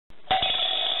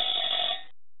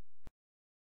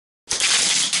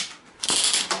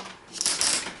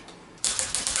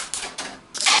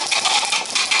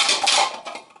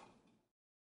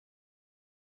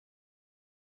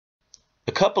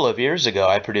couple of years ago,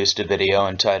 I produced a video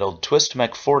entitled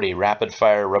TwistMek 40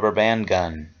 Rapid-Fire Rubber Band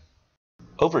Gun.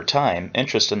 Over time,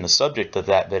 interest in the subject of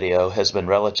that video has been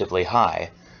relatively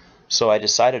high, so I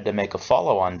decided to make a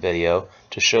follow-on video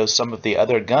to show some of the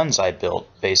other guns I built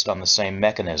based on the same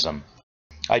mechanism.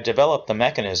 I developed the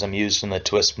mechanism used in the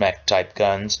TwistMek type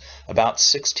guns about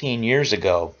 16 years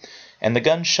ago, and the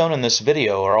guns shown in this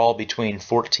video are all between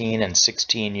 14 and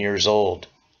 16 years old.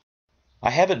 I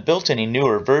haven't built any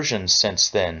newer versions since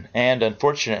then, and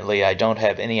unfortunately I don't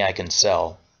have any I can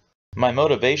sell. My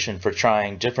motivation for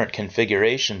trying different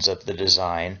configurations of the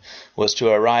design was to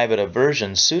arrive at a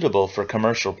version suitable for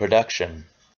commercial production.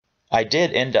 I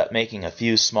did end up making a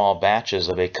few small batches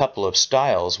of a couple of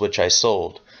styles which I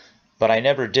sold, but I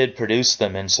never did produce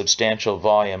them in substantial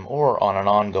volume or on an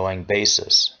ongoing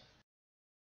basis.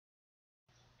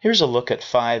 Here's a look at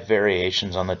 5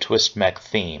 variations on the TwistMek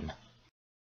theme.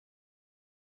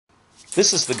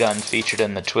 This is the gun featured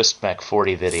in the TwistMek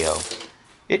 40 video.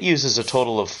 It uses a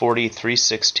total of 40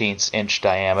 3/16"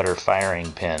 diameter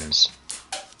firing pins.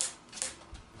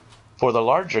 For the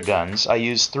larger guns, I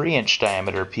use 3"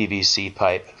 diameter PVC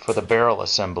pipe for the barrel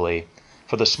assembly.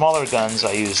 For the smaller guns,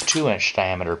 I use 2"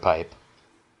 diameter pipe.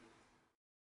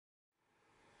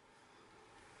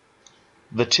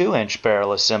 The 2"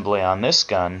 barrel assembly on this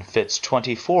gun fits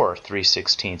 24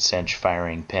 3/16"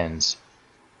 firing pins.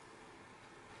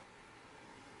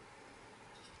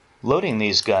 Loading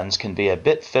these guns can be a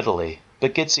bit fiddly,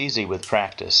 but gets easy with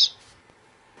practice.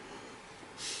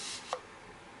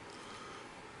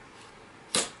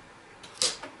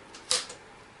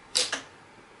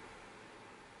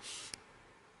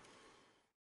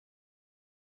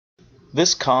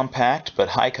 This compact but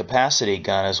high-capacity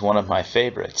gun is one of my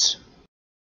favorites.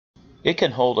 It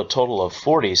can hold a total of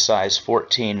 40 size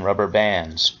 14 rubber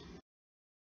bands.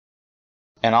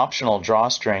 An optional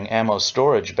drawstring ammo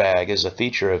storage bag is a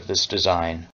feature of this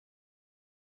design.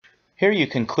 Here you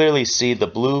can clearly see the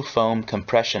blue foam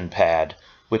compression pad,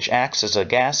 which acts as a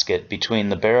gasket between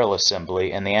the barrel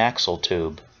assembly and the axle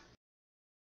tube.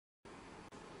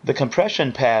 The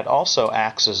compression pad also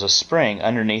acts as a spring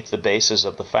underneath the bases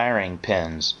of the firing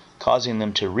pins, causing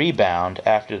them to rebound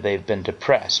after they've been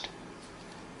depressed.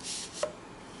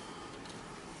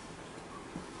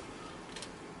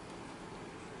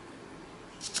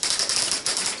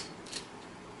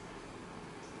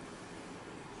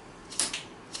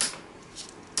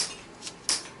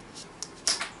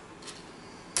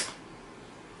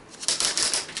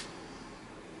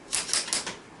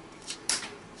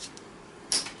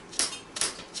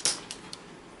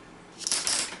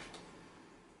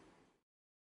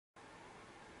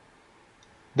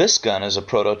 This gun is a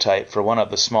prototype for one of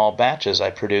the small batches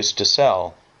I produced to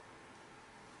sell.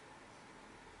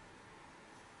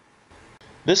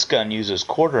 This gun uses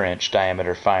 1/4"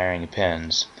 diameter firing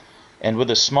pins, and with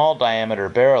a small diameter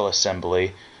barrel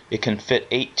assembly, it can fit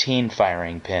 18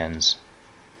 firing pins.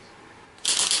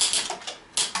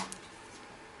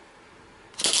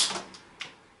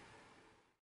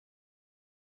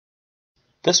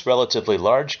 This relatively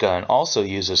large gun also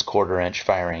uses 1/4"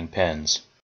 firing pins.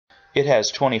 It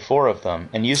has 24 of them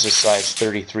and uses size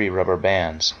 33 rubber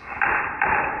bands.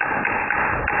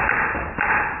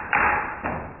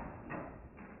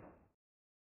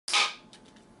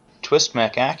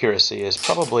 TwistMek accuracy is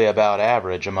probably about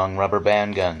average among rubber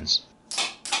band guns.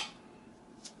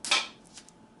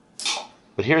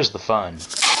 But here's the fun.